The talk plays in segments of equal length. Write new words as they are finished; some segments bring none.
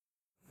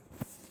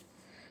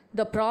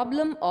The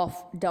problem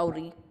of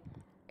dowry.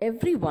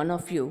 Every one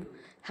of you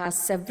has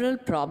several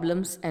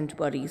problems and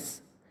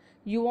worries.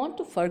 You want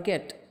to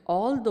forget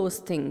all those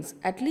things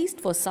at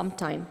least for some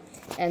time,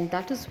 and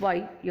that is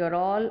why you're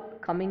all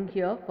coming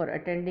here for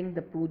attending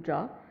the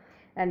puja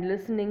and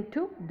listening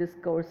to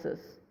discourses.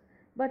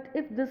 But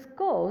if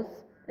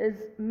discourse is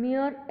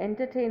mere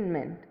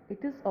entertainment,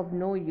 it is of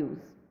no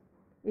use.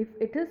 If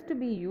it is to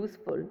be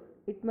useful,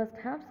 it must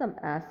have some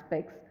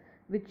aspects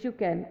which you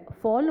can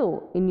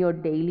follow in your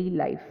daily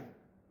life.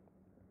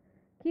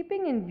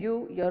 Keeping in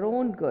view your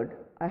own good,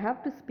 I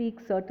have to speak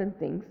certain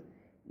things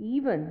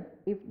even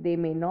if they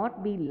may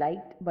not be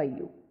liked by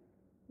you.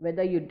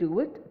 Whether you do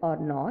it or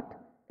not,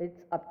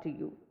 it's up to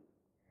you.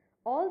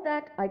 All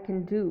that I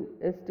can do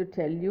is to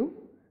tell you,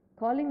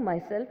 calling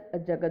myself a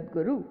Jagat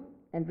Guru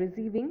and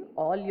receiving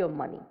all your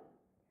money.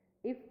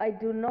 If I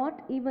do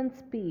not even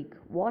speak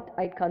what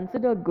I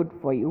consider good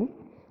for you,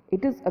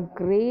 it is a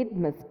great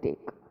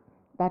mistake.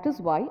 That is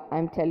why I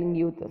am telling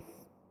you this.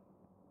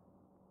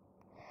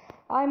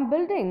 I am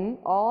building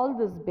all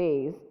this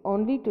base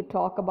only to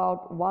talk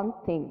about one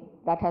thing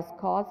that has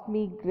caused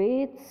me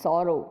great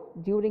sorrow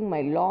during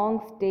my long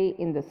stay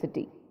in the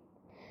city.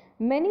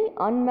 Many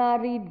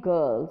unmarried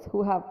girls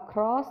who have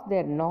crossed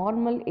their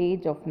normal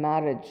age of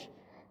marriage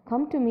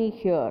come to me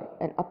here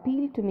and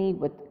appeal to me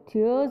with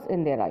tears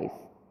in their eyes.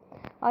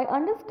 I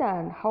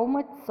understand how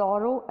much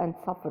sorrow and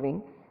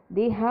suffering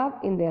they have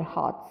in their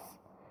hearts.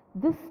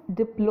 This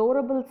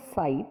deplorable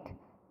sight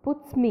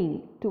puts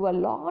me to a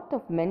lot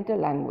of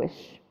mental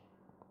anguish.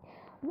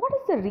 What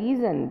is the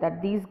reason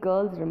that these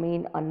girls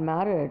remain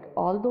unmarried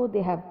although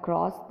they have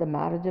crossed the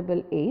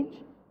marriageable age?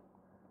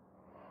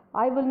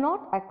 I will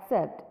not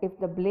accept if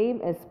the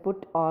blame is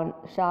put on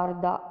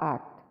Sharada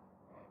Act.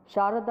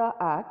 Sharada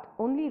Act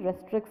only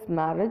restricts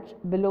marriage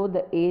below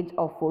the age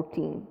of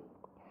 14.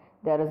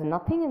 There is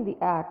nothing in the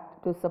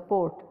Act to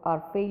support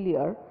our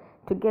failure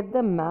to get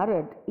them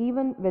married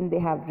even when they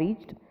have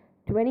reached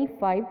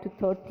 25 to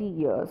 30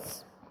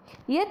 years.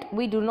 Yet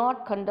we do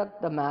not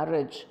conduct the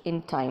marriage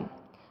in time.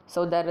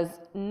 So there is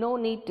no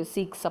need to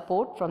seek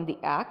support from the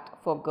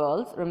Act for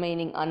girls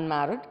remaining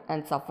unmarried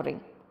and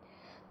suffering.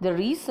 The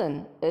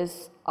reason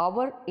is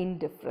our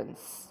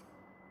indifference.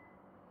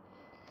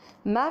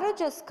 Marriage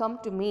has come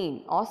to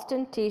mean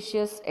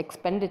ostentatious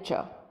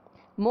expenditure.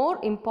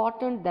 More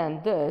important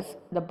than this,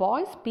 the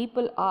boys'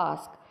 people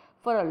ask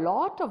for a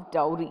lot of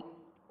dowry.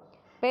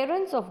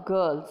 Parents of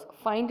girls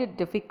find it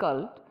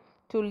difficult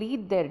to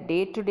lead their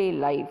day-to-day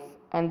life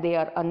and they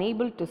are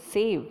unable to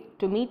save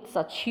to meet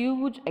such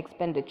huge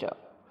expenditure.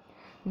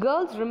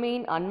 Girls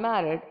remain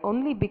unmarried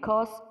only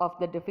because of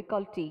the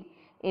difficulty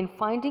in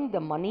finding the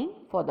money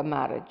for the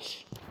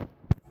marriage.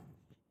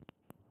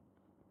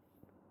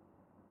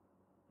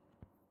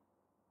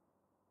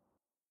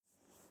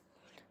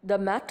 The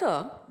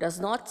matter does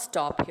not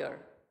stop here.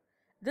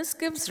 This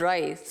gives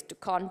rise to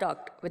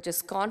conduct which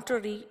is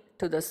contrary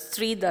to the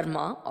Sri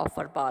Dharma of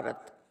our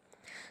Bharat.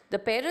 The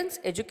parents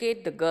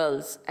educate the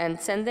girls and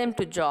send them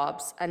to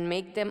jobs and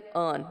make them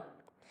earn.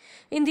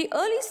 In the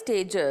early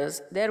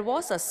stages, there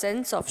was a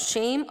sense of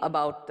shame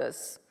about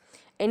this.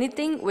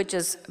 Anything which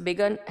is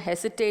begun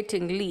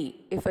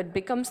hesitatingly, if it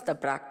becomes the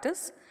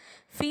practice,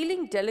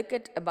 feeling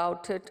delicate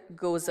about it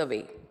goes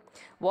away.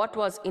 What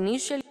was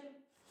initially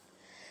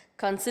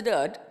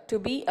considered to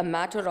be a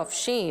matter of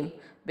shame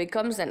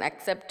becomes an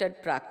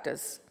accepted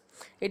practice.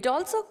 It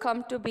also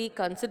comes to be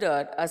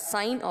considered a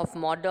sign of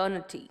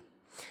modernity.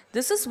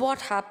 This is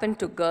what happened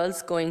to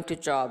girls going to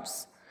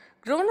jobs.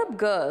 Grown-up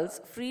girls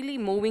freely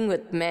moving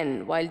with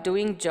men while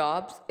doing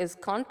jobs is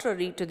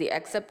contrary to the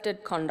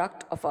accepted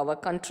conduct of our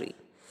country.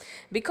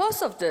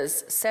 Because of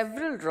this,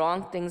 several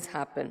wrong things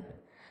happen.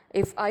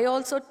 If I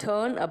also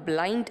turn a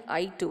blind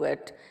eye to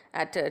it,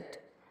 at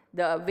it,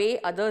 the way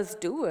others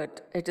do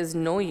it, it is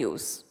no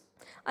use.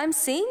 I'm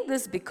saying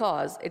this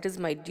because it is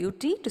my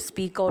duty to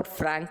speak out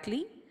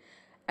frankly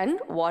and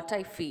what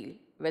I feel,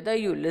 whether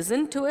you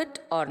listen to it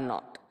or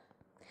not.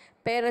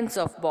 Parents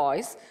of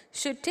boys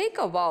should take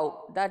a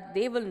vow that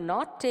they will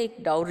not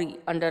take dowry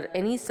under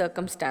any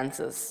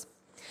circumstances.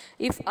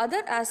 If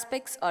other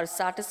aspects are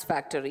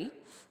satisfactory,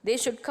 they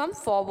should come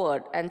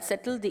forward and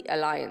settle the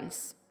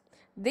alliance.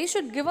 They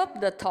should give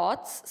up the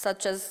thoughts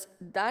such as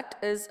that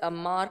is a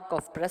mark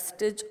of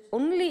prestige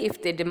only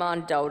if they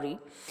demand dowry,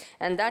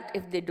 and that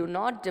if they do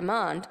not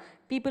demand,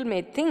 people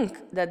may think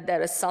that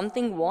there is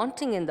something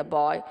wanting in the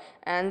boy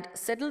and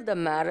settle the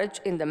marriage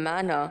in the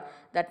manner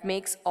that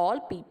makes all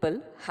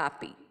people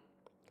happy.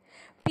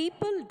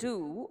 People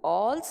do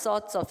all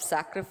sorts of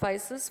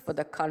sacrifices for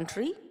the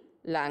country,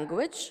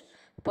 language,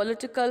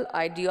 political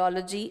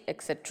ideology,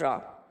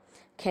 etc.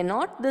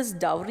 Cannot this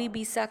dowry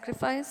be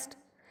sacrificed?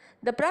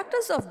 The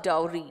practice of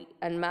dowry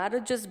and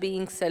marriages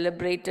being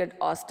celebrated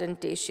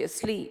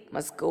ostentatiously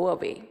must go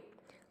away.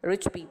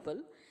 Rich people,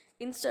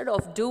 instead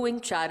of doing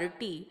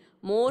charity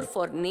more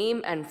for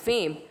name and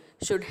fame,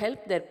 should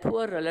help their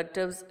poor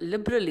relatives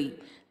liberally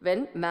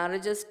when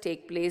marriages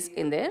take place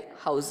in their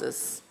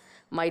houses.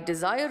 My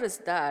desire is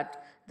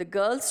that the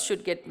girls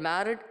should get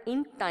married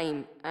in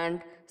time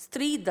and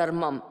Stri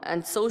Dharmam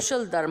and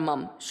social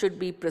Dharmam should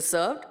be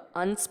preserved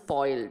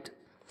unspoiled.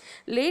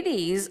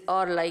 Ladies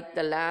are like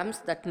the lambs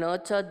that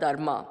nurture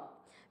Dharma.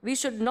 We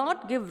should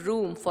not give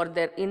room for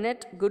their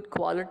innate good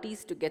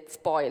qualities to get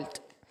spoiled.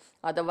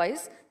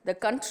 Otherwise, the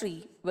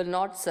country will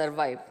not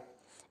survive.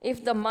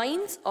 If the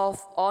minds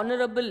of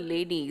honorable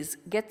ladies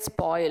get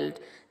spoiled,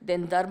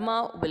 then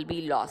Dharma will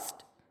be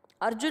lost.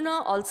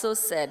 Arjuna also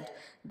said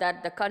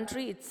that the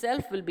country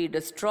itself will be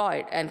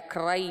destroyed and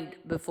cried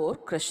before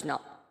Krishna.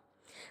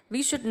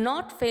 We should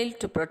not fail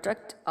to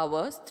protect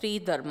our Stri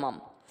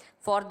Dharmam.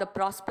 For the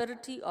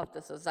prosperity of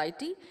the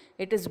society,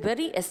 it is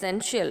very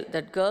essential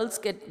that girls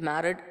get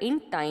married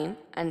in time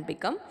and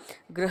become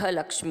Griha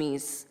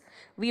Lakshmis.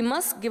 We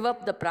must give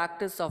up the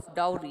practice of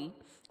dowry,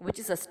 which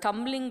is a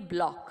stumbling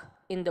block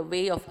in the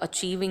way of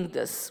achieving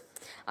this.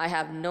 I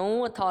have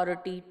no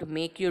authority to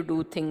make you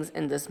do things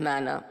in this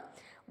manner.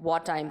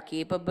 What I am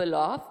capable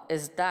of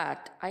is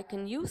that I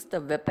can use the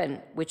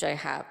weapon which I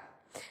have.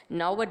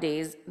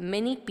 Nowadays,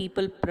 many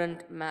people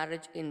print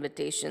marriage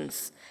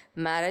invitations,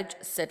 marriage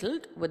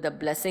settled with the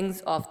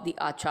blessings of the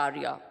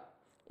Acharya.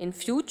 In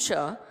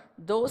future,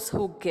 those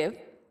who give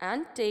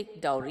and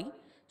take dowry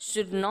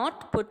should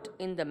not put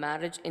in the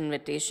marriage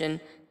invitation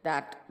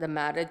that the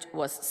marriage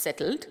was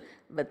settled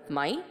with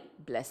my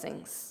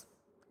blessings.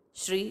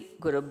 Shri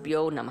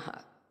Gurubhyo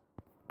Namaha.